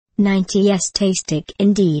90's tastic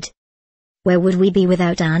indeed. Where would we be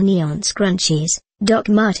without our neon scrunchies, Doc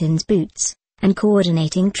Martens boots, and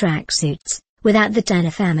coordinating tracksuits, without the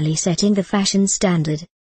Tanner family setting the fashion standard?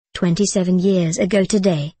 27 years ago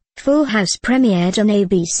today, Full House premiered on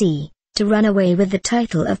ABC, to run away with the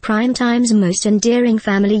title of Primetime's most endearing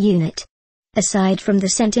family unit. Aside from the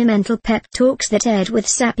sentimental pep talks that aired with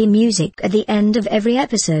sappy music at the end of every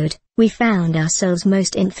episode, we found ourselves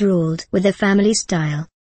most enthralled with the family style.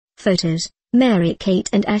 Photos, Mary-Kate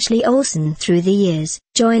and Ashley Olsen through the years.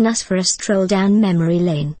 Join us for a stroll down memory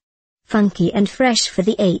lane. Funky and fresh for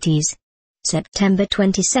the 80s. September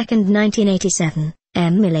 22, 1987,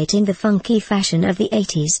 emulating the funky fashion of the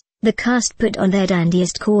 80s, the cast put on their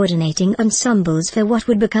dandiest coordinating ensembles for what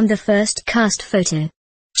would become the first cast photo.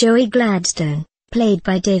 Joey Gladstone, played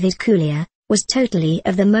by David Coulier, was totally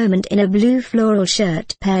of the moment in a blue floral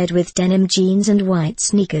shirt paired with denim jeans and white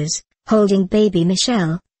sneakers, holding baby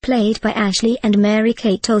Michelle, played by Ashley and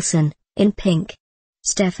Mary-Kate Olsen, in pink.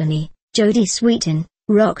 Stephanie, Jodie Sweetin,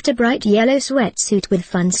 rocked a bright yellow sweatsuit with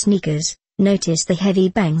fun sneakers. Notice the heavy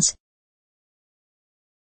bangs,